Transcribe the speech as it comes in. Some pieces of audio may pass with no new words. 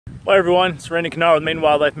Hi everyone, it's Randy Kennard with Maine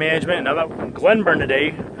Wildlife Management, and I'm out in Glenburn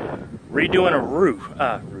today redoing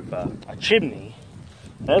a chimney.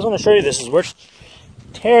 And I just want to show you this. We're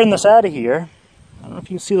tearing this out of here. I don't know if you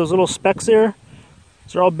can see those little specks there.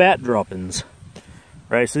 These are all bat droppings.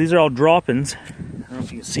 Right, so these are all droppings. I don't know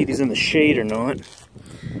if you can see these in the shade or not.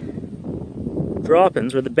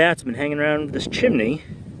 Droppings where the bats have been hanging around this chimney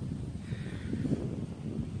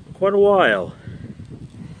for quite a while.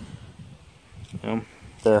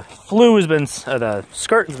 The flue has been, the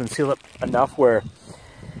skirt has been sealed up enough where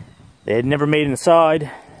they had never made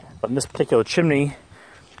inside. But in this particular chimney,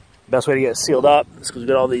 the best way to get it sealed up is because we've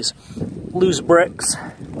got all these loose bricks,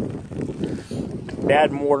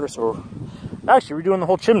 bad mortar. So we're actually redoing the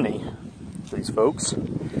whole chimney for these folks.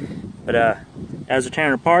 But as they're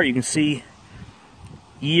tearing apart, you can see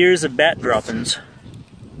years of bat droppings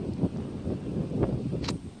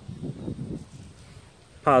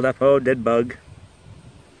piled up. Oh, dead bug.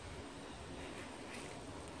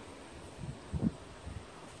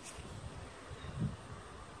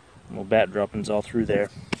 Little bat droppings all through there.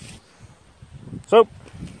 So,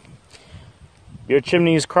 your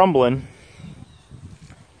chimney's crumbling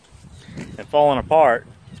and falling apart.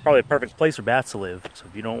 It's probably a perfect place for bats to live. So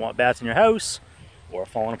if you don't want bats in your house or a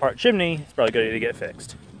falling apart chimney, it's probably a good idea to get it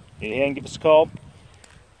fixed. Need a hand, give us a call.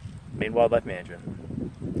 Maine Wildlife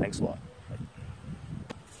Management. Thanks a lot.